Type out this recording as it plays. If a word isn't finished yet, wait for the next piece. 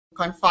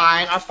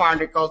confine our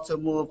particle to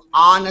move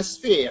on a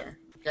sphere,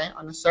 okay,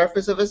 on the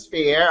surface of a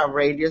sphere of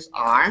radius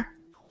r.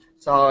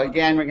 So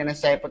again, we're going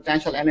to say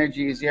potential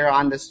energy is 0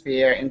 on the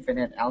sphere,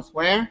 infinite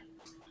elsewhere.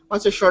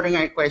 What's the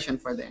Schrodinger equation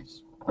for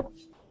this?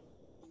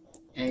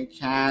 H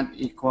hat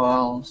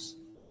equals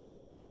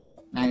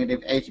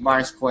negative h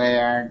bar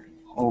squared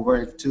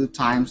over 2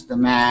 times the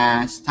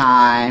mass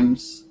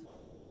times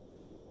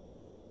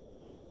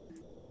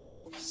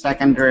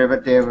second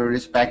derivative with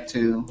respect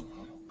to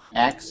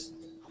x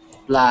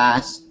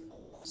plus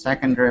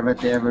second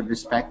derivative with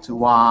respect to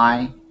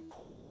y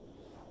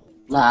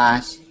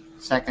plus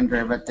second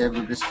derivative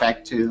with respect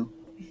to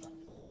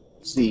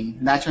z.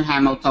 That's your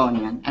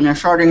Hamiltonian. And your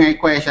Schrodinger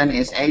equation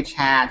is h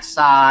hat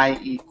psi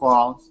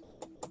equals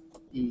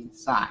E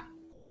psi.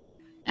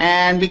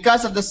 And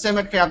because of the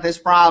symmetry of this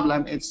problem,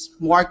 it's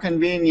more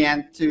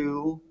convenient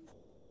to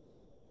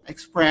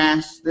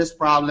express this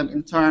problem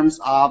in terms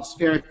of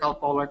spherical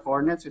polar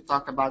coordinates. We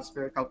talked about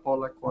spherical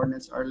polar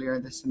coordinates earlier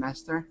this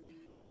semester.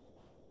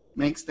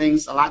 Makes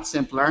things a lot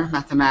simpler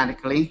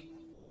mathematically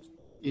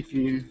if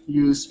you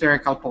use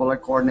spherical polar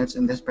coordinates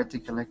in this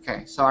particular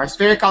case. So our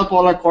spherical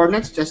polar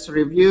coordinates, just to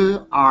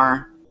review,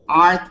 are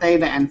r,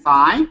 theta, and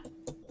phi.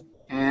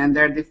 And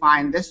they're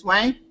defined this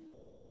way.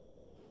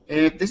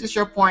 If this is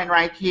your point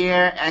right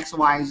here, x,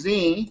 y,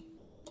 z,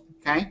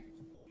 okay,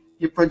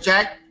 you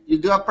project, you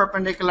do a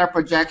perpendicular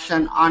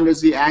projection on the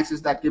z-axis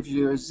that gives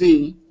you your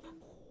z.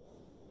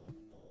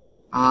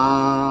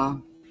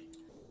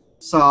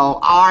 So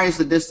r is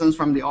the distance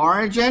from the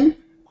origin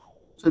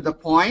to the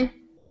point.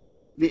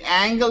 The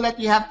angle that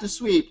you have to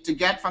sweep to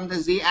get from the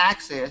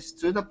z-axis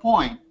to the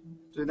point,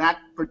 to that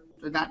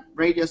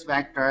radius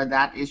vector,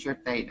 that is your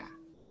theta.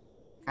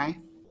 Okay.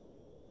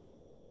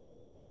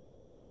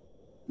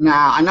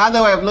 Now,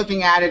 another way of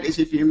looking at it is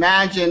if you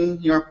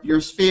imagine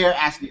your sphere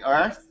as the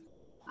Earth,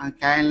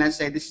 okay, and let's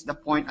say this is the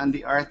point on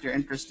the Earth you're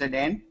interested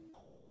in,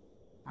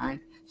 right?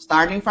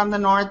 Starting from the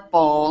North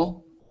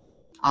Pole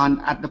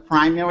at the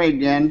prime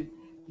meridian,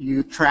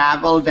 you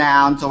travel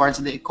down towards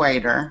the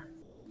equator,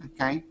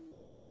 okay?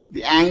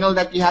 The angle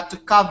that you have to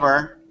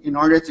cover in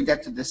order to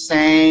get to the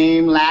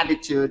same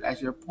latitude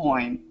as your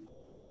point,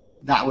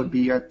 that would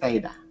be your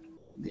theta.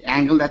 The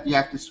angle that you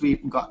have to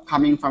sweep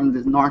coming from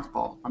the North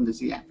Pole, from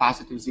the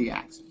positive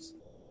z-axis.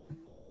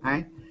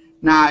 Right?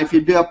 Now, if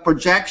you do a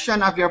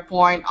projection of your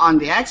point on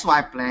the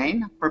xy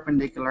plane,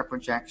 perpendicular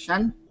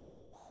projection,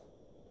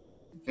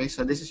 okay,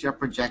 so this is your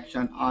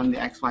projection on the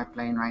xy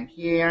plane right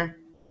here.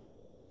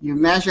 You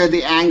measure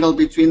the angle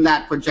between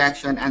that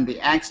projection and the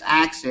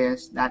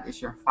x-axis, that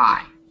is your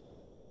phi.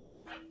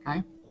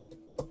 Okay?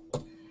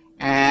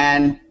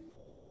 And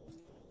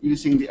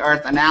using the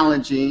Earth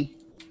analogy,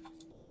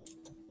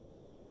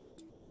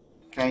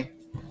 okay,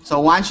 so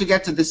once you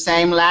get to the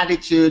same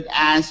latitude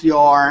as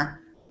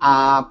your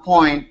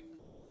point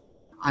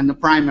on the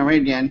prime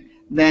meridian,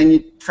 then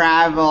you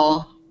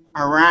travel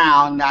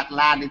around that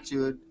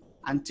latitude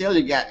until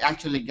you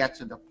actually get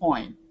to the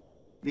point.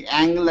 The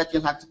angle that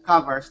you'll have to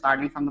cover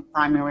starting from the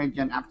prime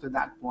meridian up to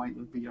that point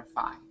will be your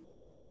phi.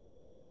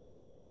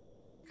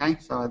 Okay,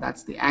 so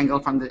that's the angle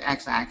from the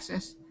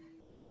x-axis.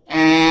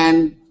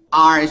 And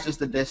r is just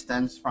the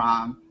distance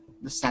from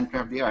the center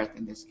of the Earth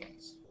in this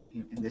case,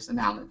 in this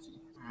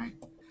analogy. All right.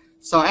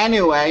 So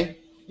anyway,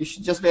 you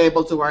should just be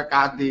able to work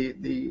out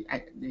the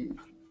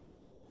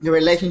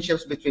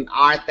relationships between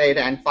r,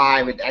 theta, and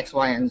phi with x,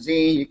 y, and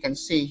z. You can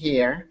see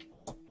here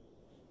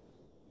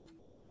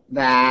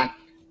that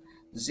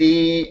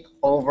z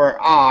over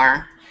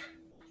r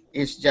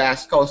is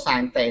just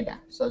cosine theta.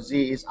 So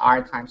z is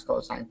r times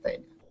cosine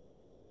theta.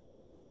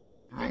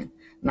 All right.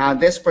 Now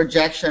this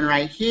projection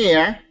right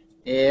here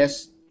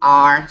is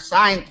r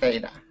sine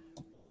theta.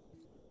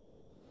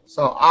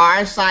 So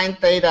r sine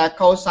theta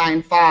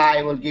cosine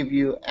phi will give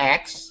you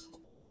x,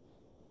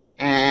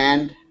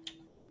 and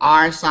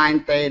r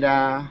sine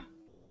theta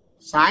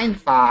sine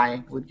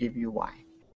phi would give you y.